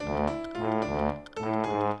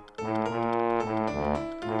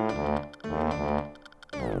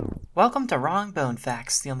Welcome to Wrong Bone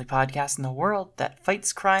Facts, the only podcast in the world that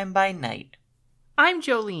fights crime by night. I'm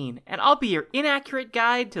Jolene, and I'll be your inaccurate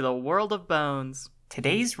guide to the world of bones.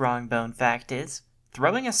 Today's Wrong Bone Fact is,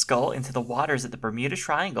 throwing a skull into the waters at the Bermuda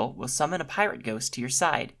Triangle will summon a pirate ghost to your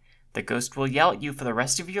side. The ghost will yell at you for the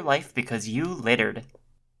rest of your life because you littered.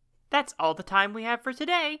 That's all the time we have for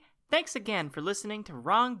today. Thanks again for listening to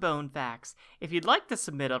Wrong Bone Facts. If you'd like to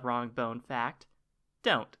submit a Wrong Bone Fact,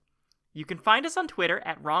 don't. You can find us on Twitter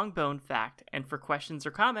at WrongBoneFact, and for questions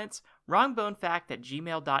or comments,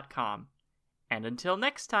 wrongbonefact@gmail.com. And until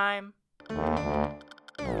next time...